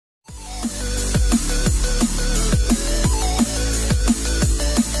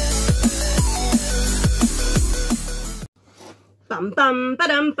Bum bum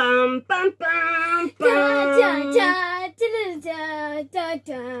ba-dum bum bum bum bum.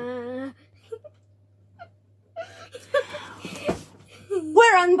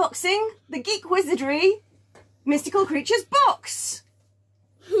 We're unboxing the Geek Wizardry Mystical Creatures box.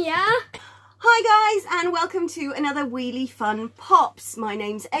 Yeah. Hi guys, and welcome to another Wheelie Fun Pops. My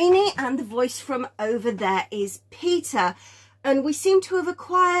name's Amy and the voice from over there is Peter. And we seem to have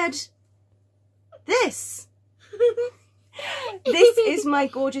acquired this. This is my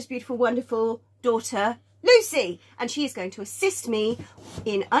gorgeous, beautiful, wonderful daughter, Lucy. And she is going to assist me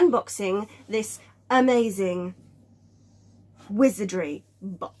in unboxing this amazing Wizardry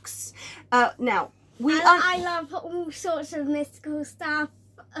box. Now, I love all sorts of mystical stuff.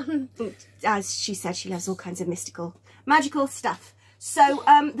 As she said, she loves all kinds of mystical, magical stuff. So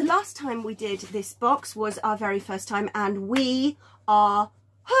the last time we did this box was our very first time, and we are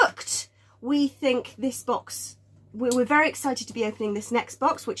hooked. We think this box, we're very excited to be opening this next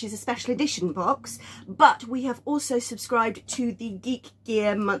box, which is a special edition box, but we have also subscribed to the Geek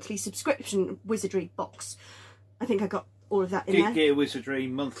Gear monthly subscription Wizardry box. I think I got all of that in there. Geek Gear Wizardry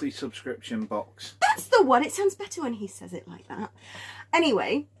monthly subscription box. That's the one. It sounds better when he says it like that.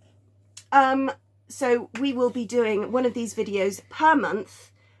 Anyway, so we will be doing one of these videos per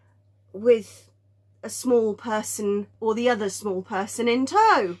month with a small person or the other small person in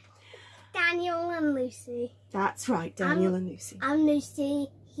tow. Daniel and Lucy. That's right, Daniel and Lucy. I'm Lucy.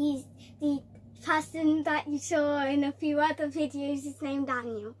 He's the person that you saw in a few other videos. His name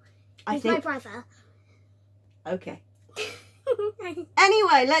Daniel. He's my brother. Okay.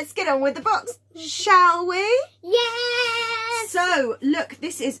 Anyway, let's get on with the box, shall we? Yes! So, look,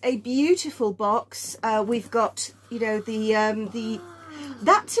 this is a beautiful box. We've got, you know,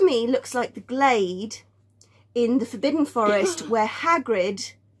 that to me looks like the glade in the Forbidden Forest where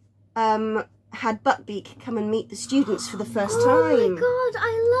Hagrid had Buckbeak come and meet the students for the first time. Oh my god,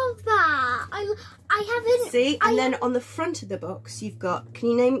 I love that. I haven't. See, and then on the front of the box you've got. Can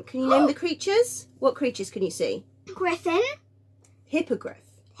you name the creatures? What creatures can you see? Griffin. Hippogriff.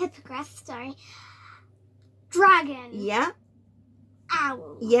 Sorry. Dragon. Yeah.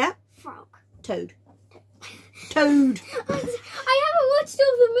 Owl. Yeah. Frog. Toad. I haven't watched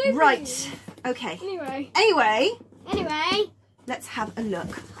all the movies. Right. Okay. Anyway. Let's have a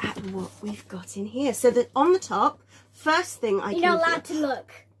look at what we've got in here. So that on the top, first thing You're not allowed to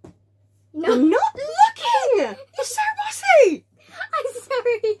look. I'm not looking. You're so bossy. I'm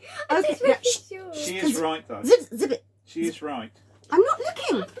sorry. I'm just making sure. She is right though. Zip it. She is right. I'm not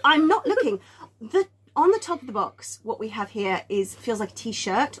looking. I'm not looking. On the top of the box, what we have here feels like a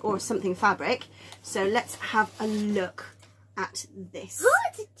t-shirt or something fabric. So let's have a look at this.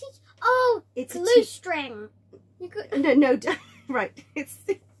 Oh, it's a it's glue string. You could... No, right. It's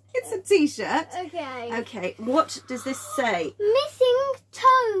a t-shirt. Okay. Okay. What does this say? Missing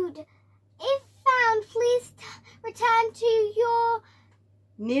toad. If found, please return to your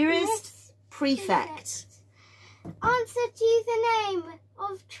nearest prefect. Answer to the name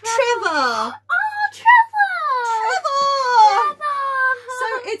of Trevor. Oh, Trevor! So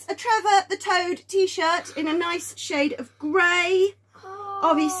it's a Trevor the Toad t-shirt in a nice shade of grey. Oh.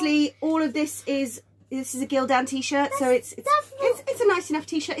 Obviously, all of this is a Gildan t-shirt, so it's a nice enough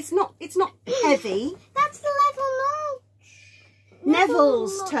t-shirt. It's not heavy. That's the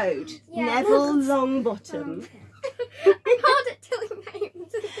Neville's Toad. Yeah, Neville Longbottom. I'm hard at telling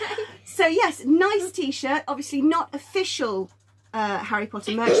names. So yes, nice t-shirt. Obviously not official Harry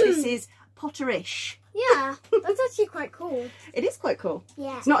Potter merch. This is Potterish. Yeah, that's actually quite cool. It is quite cool.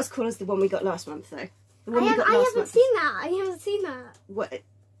 Yeah. It's not as cool as the one we got last month though. The one I haven't seen that. What?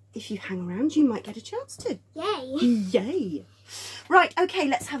 If you hang around, you might get a chance to. Yay. Yay. Right, okay,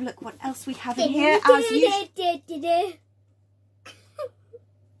 let's have a look what else we have in here. As usual.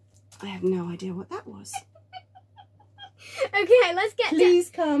 I have no idea what that was. Okay, let's get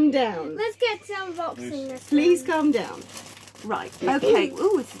Please calm down. Let's get to unboxing this. Please calm down. Right, okay.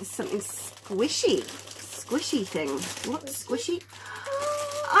 Ooh, this is something squishy. Squishy thing. What's squishy?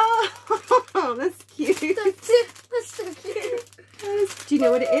 Oh, that's cute. That's so cute. Do you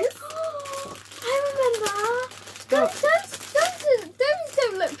know what it is? I remember. Those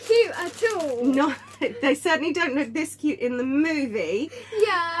don't look cute at all. No, they certainly don't look this cute in the movie.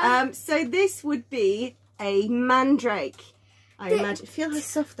 Yeah. So this would be a mandrake. I imagine. Feel how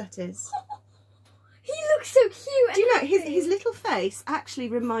soft that is. He looks so cute. Do you know his little face actually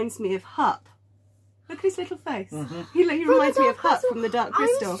reminds me of Hup. Look at his little face. He reminds me of Hup from the Dark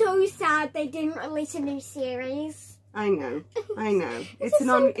Crystal. I'm so sad they didn't release a new series. I know. It's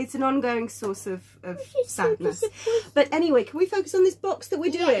an ongoing source of sadness. But anyway, can we focus on this box that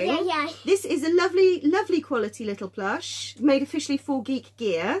we're doing? Yeah. This is a lovely quality little plush made officially for Geek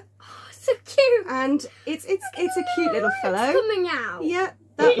Gear. Oh, so cute. And it's a cute little fellow. Coming out. Yeah,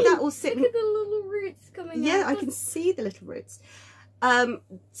 that will sit. Look at the little roots coming out. Yeah, I can see the little roots.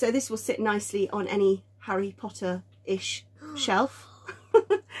 So this will sit nicely on any Harry Potter-ish shelf,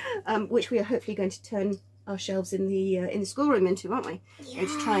 which we are hopefully going to turn our shelves in the schoolroom into, aren't we? Yeah.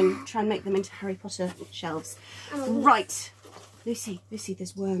 Going to try and make them into Harry Potter shelves. Oh. Right, Lucy,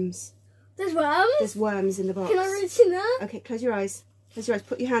 there's worms. There's worms? There's worms in the box. Can I reach in there? Okay, close your eyes. Close your eyes.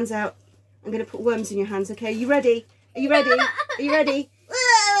 Put your hands out. I'm going to put worms in your hands. Okay, you ready? Are you ready? Are you ready?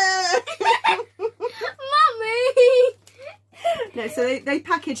 Mummy! No, so they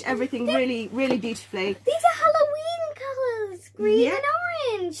package everything really beautifully. These are Halloween colours, green and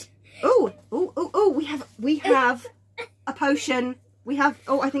orange. Oh! We have a potion. We have.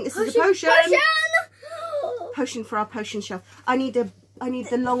 Oh, I think this is a potion. Potion for our potion shelf. I need the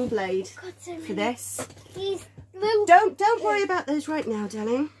long blade for this. These little. Don't worry about those right now,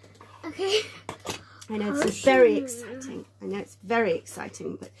 darling. Okay. I know it's very exciting. I know it's very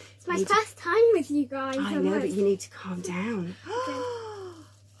exciting, but it's my first time with you guys. I know, but you need to calm down.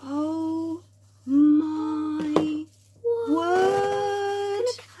 Oh my word!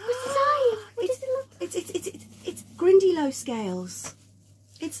 What's inside? What does it look like? It's Grindylow scales.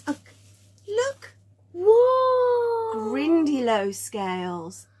 It's a look. Whoa! Grindylow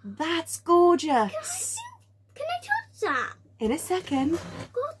scales. That's gorgeous. Can I touch that? In a second.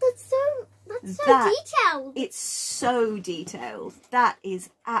 God, that's so detailed. It's so detailed. That is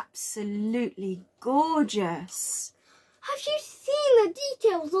absolutely gorgeous. Have you seen the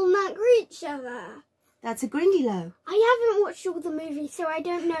details on that creature? That's a Grindylow. I haven't watched all the movies, so I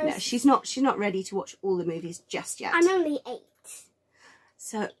don't know. No, she's not ready to watch all the movies just yet. I'm only 8.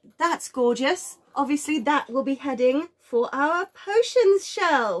 So that's gorgeous. Obviously, that will be heading for our potions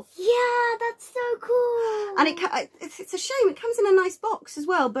shelf. Yeah, that's so cool. And it's a shame. It comes in a nice box as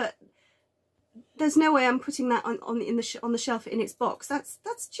well, but there's no way I'm putting that on the shelf in its box.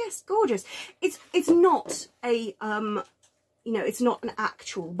 That's just gorgeous. It's not a it's not an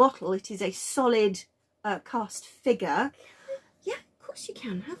actual bottle. It is a solid cast figure. Yeah, of course you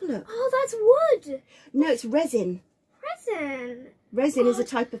can. Have a look. Oh, that's wood. No, it's resin. Resin. Resin is a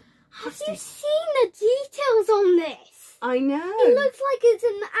type of plastic. Have you seen the details on this? I know. It looks like it's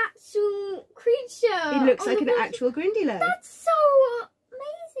an actual creature. It looks like an actual Grindylow. That's so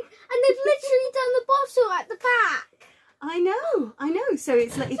amazing. And they've literally done the bottle at the back. I know. So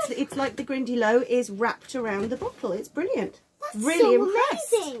it's like the Grindylow is wrapped around the bottle. It's brilliant. That's really so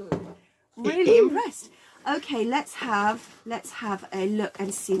impressed. amazing. Really impressed. Okay, let's have a look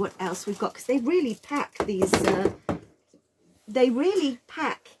and see what else we've got, because they really pack these. They really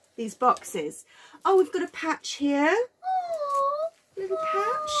pack these boxes. Oh, we've got a patch here. Aww, little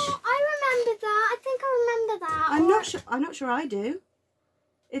patch. I remember that. I think I remember that. I'm not sure I do.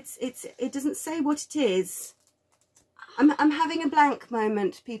 It doesn't say what it is. I'm having a blank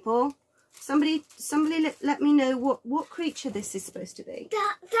moment, people. Somebody let me know what creature this is supposed to be.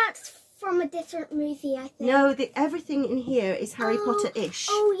 That's from a different movie, I think. No, everything in here is Harry Potter-ish.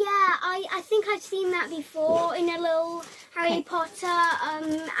 Oh yeah, I think I've seen that before in a little Harry Potter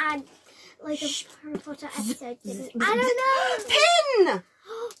ad, like a Harry Potter episode. I don't know.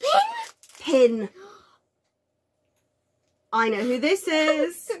 Pin. I know who this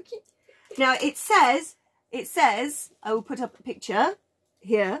is. So cute. Now it says. I will put up a picture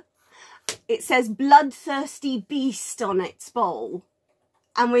here. It says bloodthirsty beast on its bowl.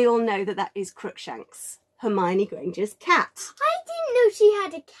 And we all know that is Crookshanks, Hermione Granger's cat. I didn't know she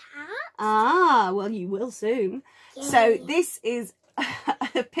had a cat. Ah, well, you will soon. Yay. So this is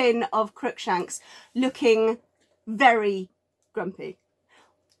a pin of Crookshanks looking very grumpy.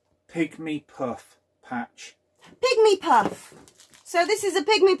 Pygmy Puff patch. Pygmy Puff. So this is a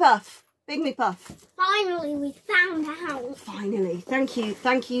Pygmy Puff. Pygmy Puff. Finally, we found out. Finally. Thank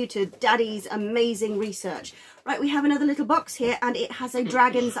you to Daddy's amazing research. Right, we have another little box here, and it has a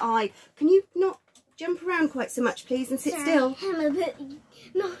dragon's eye. Can you not jump around quite so much, please, and sit still? I'm a bit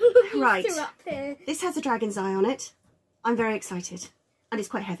right. up here. This has a dragon's eye on it. I'm very excited, and it's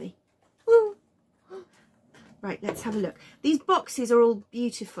quite heavy. Woo. Right, let's have a look. These boxes are all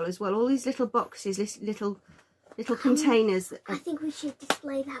beautiful as well. All these little boxes, little containers. I think we should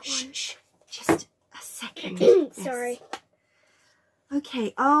display that one. Shh, just a second. Sorry.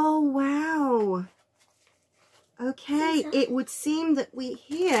 Okay. Oh wow. Okay, it would seem that we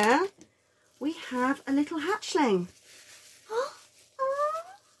have a little hatchling.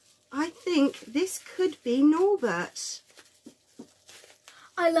 I think this could be Norbert.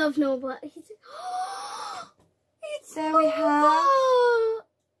 I love Norbert. It's There we have Norbert.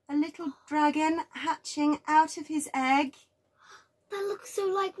 a little dragon hatching out of his egg. That looks so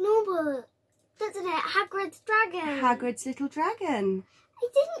like Norbert, doesn't it? Hagrid's dragon. Hagrid's little dragon. He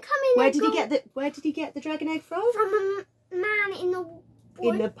didn't come in. Where did he get the dragon egg from? From a man in the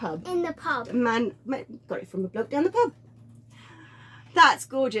pub. In the pub. A man got it from a bloke down the pub. That's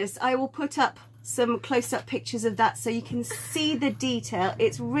gorgeous. I will put up some close-up pictures of that so you can see the detail.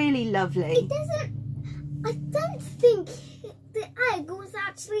 It's really lovely. It doesn't. I don't think the egg was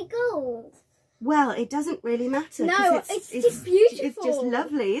actually gold. Well, it doesn't really matter. No, it's just beautiful. It's just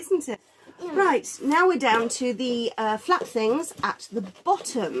lovely, isn't it? Yeah. Right, now we're down to the flat things at the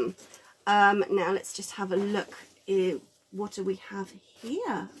bottom. Now let's just have a look. What do we have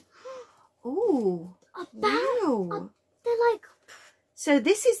here? Oh, wow! They're like. So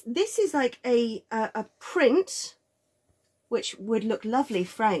this is like a print, which would look lovely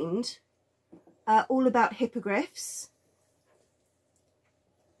framed. All about hippogriffs.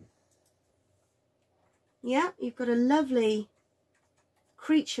 Yeah, you've got a lovely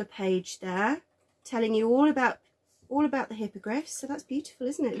creature page there, telling you all about the hippogriffs. So that's beautiful,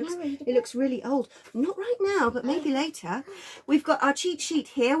 isn't it? It looks really old. Not right now, but maybe later. We've got our cheat sheet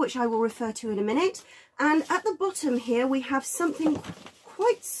here, which I will refer to in a minute. And at the bottom here, we have something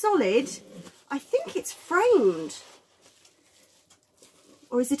quite solid. I think it's framed.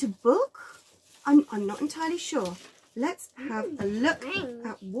 Or is it a book? I'm not entirely sure. Let's have a look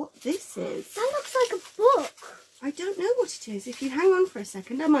at what this is. That looks like a book. I don't know what it is. If you hang on for a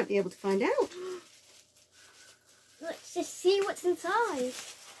second, I might be able to find out. Let's just see what's inside.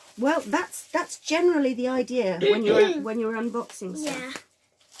 Well, that's generally the idea when you're unboxing stuff.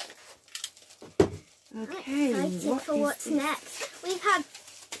 Yeah. Okay. I'm excited for what's next. We've had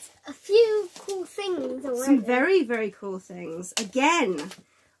a few cool things already. Some very, very cool things. Again,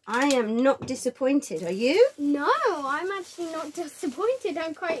 I am not disappointed. Are you? No, I'm actually not disappointed.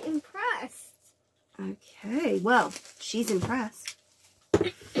 I'm quite impressed. Okay. Well, she's impressed.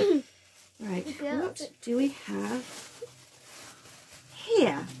 Right. What do we have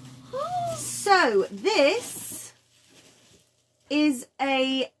here? So this is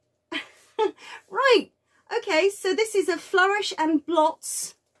a right. Okay. So this is a Flourish and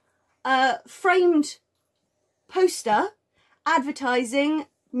Blots framed poster advertising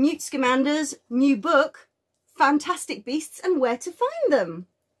Newt Scamander's new book, Fantastic Beasts and Where to Find Them.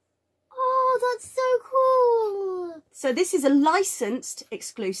 Oh, that's so cool! So this is a licensed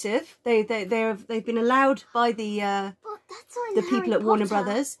exclusive. They've been allowed by the people at Warner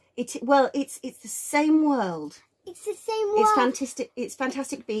Brothers. It's the same world. It's the same world. It's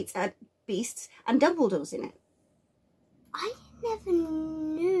Fantastic Beasts and Dumbledore's in it. I never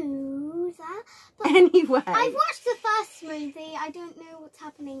knew that. But Anyway, I've watched the first movie. I don't know what's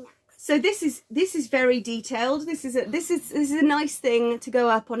happening next. so this is very detailed. This is a nice thing to go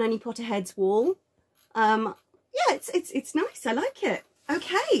up on any Potterhead's wall. Yeah, it's nice. I like it.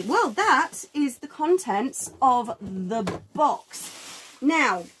 Okay, well that is the contents of the box.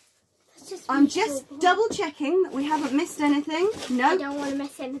 Now, I'm just double checking that we haven't missed anything. No, I don't want to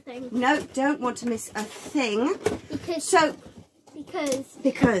miss anything. No, don't want to miss a thing.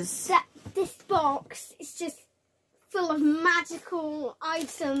 Because this box is just full of magical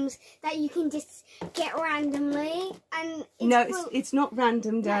items that you can just get randomly, and it's not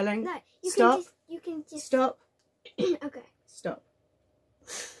random, darling. No, you can just stop. Okay. Stop.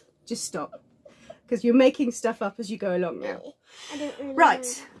 Just stop. Because you're making stuff up as you go along now. I don't really Right.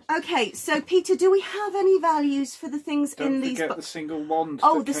 know. Okay, so Peter, do we have any values for the things in these? Don't forget the single wand.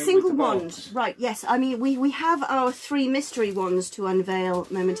 Oh, the single wand. Right, yes. I mean, we have our 3 mystery wands to unveil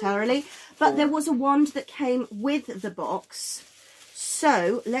momentarily, but there was a wand that came with the box.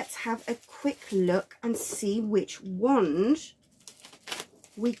 So let's have a quick look and see which wand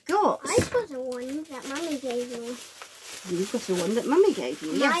we got. I've got a wand that Mummy gave me. You've got a one that Mummy gave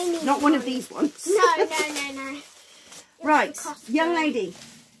you. Yes, not one of these ones. No. Right, young lady,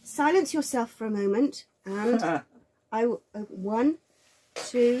 silence yourself for a moment, and I will. 1,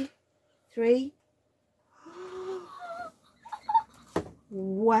 2, 3.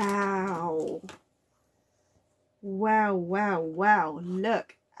 Wow! Wow!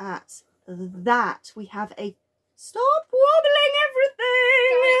 Look at that. We have a stop wobbling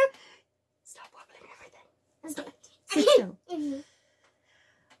everything. Stop wobbling everything. Sit still.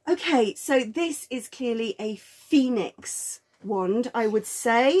 Okay, so this is clearly a phoenix wand, I would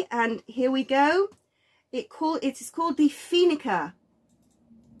say, and here we go. It is called the Phoenica.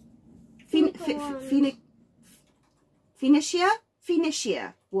 Phoenicia?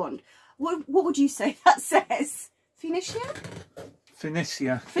 Phoenicia wand. What would you say that says? Phoenicia?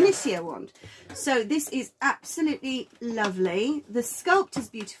 Phoenicia. Phoenicia wand. So this is absolutely lovely. The sculpt is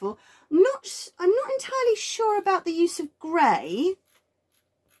beautiful. I'm not entirely sure about the use of grey.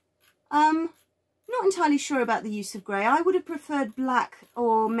 Not entirely sure about the use of grey. I would have preferred black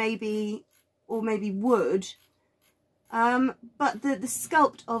or maybe wood. But the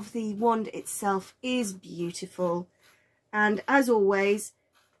sculpt of the wand itself is beautiful, and as always,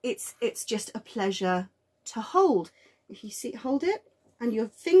 it's just a pleasure to hold. If you see, hold it, and your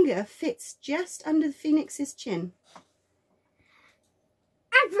finger fits just under the phoenix's chin.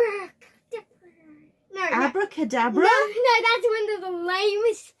 Abracadabra? No, that's one of the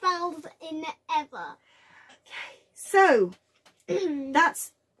lamest spells in ever. Okay, so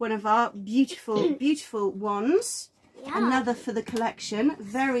that's one of our beautiful, beautiful wands. Yeah. Another for the collection.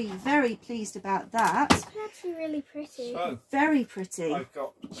 Very, very pleased about that. It's actually really pretty. So, Very pretty. I've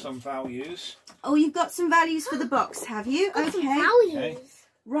got some values. Oh, you've got some values for the box, have you? Got some Okay. values. Okay.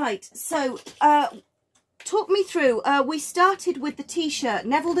 Right, so talk me through. We started with the t-shirt,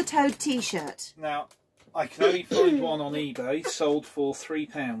 Neville the Toad t-shirt. Now, I can only find one on eBay, sold for £3.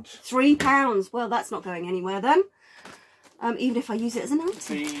 £3. Well, that's not going anywhere then. Even if I use it as an item.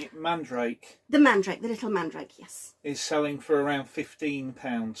 The Mandrake The Mandrake, the little Mandrake, yes. is selling for around £15.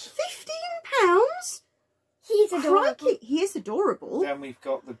 £15? He's adorable. Crikey, he is adorable. Then we've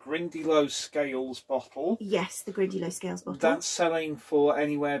got the Grindylow Scales bottle. Yes, the Grindylow Scales bottle. That's selling for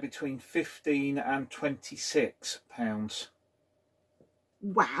anywhere between £15 and £26.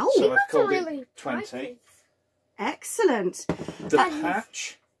 Wow. So I've called really it 20. pricey. Excellent. The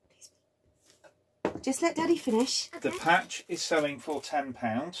patch, Just let Daddy finish. the Okay. patch is selling for £10.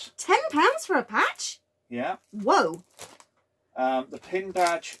 £10 for a patch? Yeah. Whoa. The pin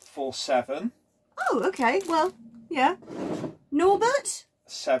badge for £7. Oh, okay. Well, yeah. Norbert?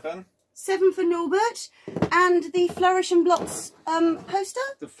 £7. 7 for Norbert. And the Flourish and Blots poster?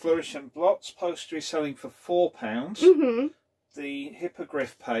 The Flourish and Blots poster is selling for £4. Mm-hmm. The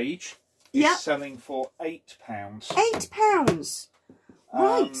hippogriff page is Yep. selling for £8. £8.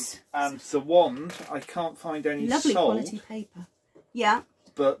 Right. And the wand, I can't find any Lovely sold, quality paper. Yeah.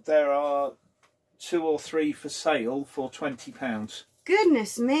 but there are 2 or 3 for sale for £20.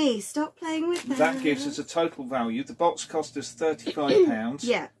 Goodness me. Stop playing with that. That gives us a total value. The box cost us £35.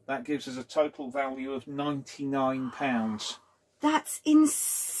 Yeah. That gives us a total value of £99. That's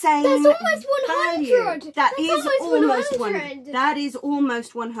insane. That's almost 100. value. That That's is almost almost 100. That is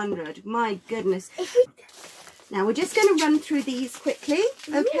almost 100. My goodness. If we... Now we're just going to run through these quickly,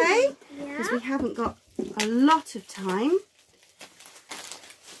 okay? Because Yeah. we haven't got a lot of time.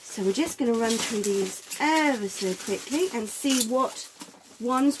 So we're just going to run through these ever so quickly and see what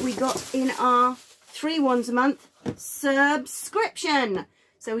ones we got in our 3 wands a month subscription.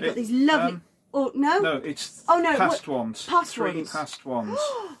 So we've got these lovely... oh, no? No, it's Oh, no, past ones. past 3 ones. past ones.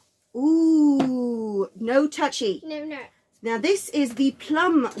 Ooh, no touchy. No. Now this is the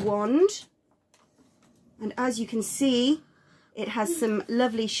plum wand. And as you can see, it has some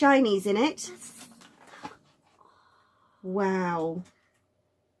lovely shinies in it. Wow.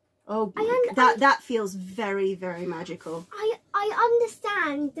 Oh, that feels very, very magical. I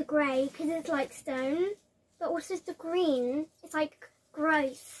understand the grey because it's like stone, but also the green, it's like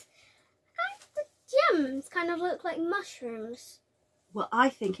gross. The gems kind of look like mushrooms. Well, I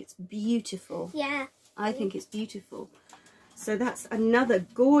think it's beautiful. Yeah. I think it's beautiful. So that's another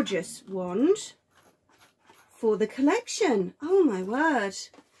gorgeous wand for the collection. Oh my word.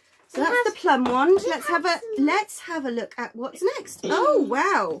 So that's the plum wand. Let's have a look at what's next. Oh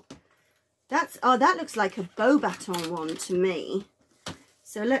wow. That looks like a bow baton wand to me.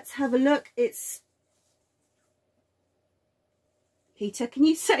 So let's have a look. It's Peter, can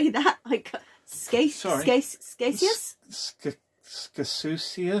you say that? Like Scasius?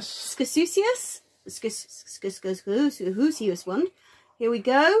 Scasusius wand. Here we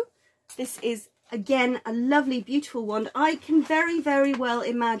go. This is again a lovely, beautiful wand. I can very, very well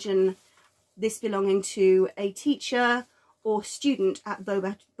imagine this belonging to a teacher or student at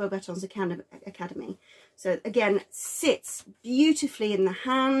Beaubaton's Academy. So again, sits beautifully in the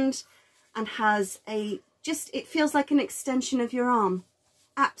hand and has it feels like an extension of your arm.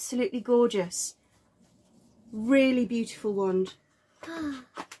 Absolutely gorgeous. Really beautiful wand.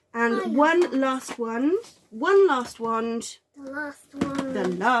 And one last wand. The last wand. Like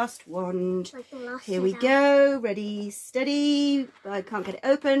the last Here we go. Ready, steady. I can't get it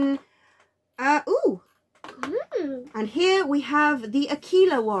open. Ooh. And here we have the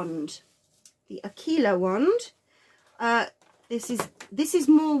Aquila wand. The Aquila wand. This is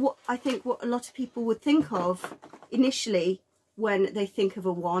more what I think what a lot of people would think of initially when they think of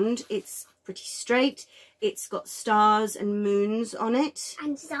a wand. It's pretty straight. It's got stars and moons on it.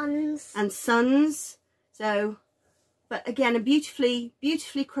 And suns. And suns. So, but again, a beautifully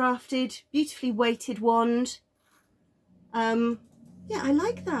crafted, beautifully weighted wand. Yeah, I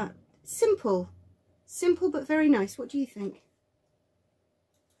like that. Simple but very nice. What do you think?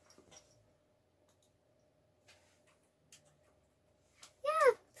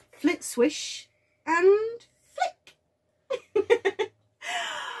 Yeah. Flick, swish, and flick.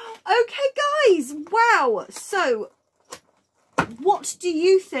 Okay, guys. Wow. So, what do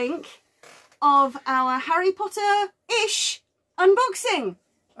you think of our Harry Potter-ish unboxing?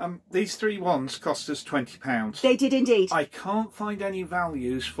 These 3 wands cost us £20. They did indeed. I can't find any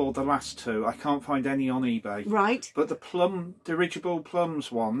values for the last 2. I can't find any on eBay. Right. But the dirigible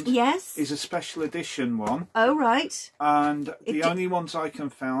plums wand, yes, is a special edition one. Oh, right. And the only ones I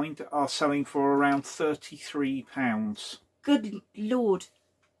can find are selling for around £33. Good Lord.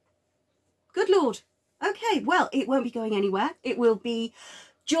 Good Lord. Okay, well, it won't be going anywhere. It will be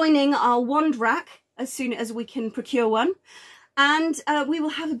joining our wand rack as soon as we can procure one. And we will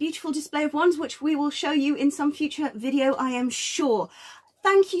have a beautiful display of wands, which we will show you in some future video, I am sure.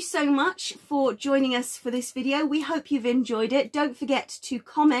 Thank you so much for joining us for this video. We hope you've enjoyed it. Don't forget to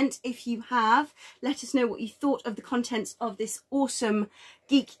comment if you have. Let us know what you thought of the contents of this awesome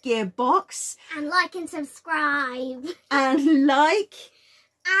Geek Gear box. And like and subscribe. And like,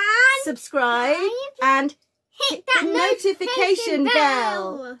 And subscribe, and hit that notification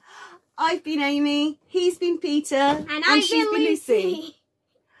bell. I've been Amy, he's been Peter, And I've she's been Lucy.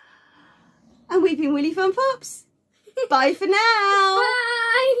 And we've been Willy Fun Pops. Bye for now.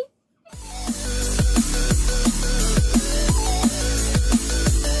 Bye.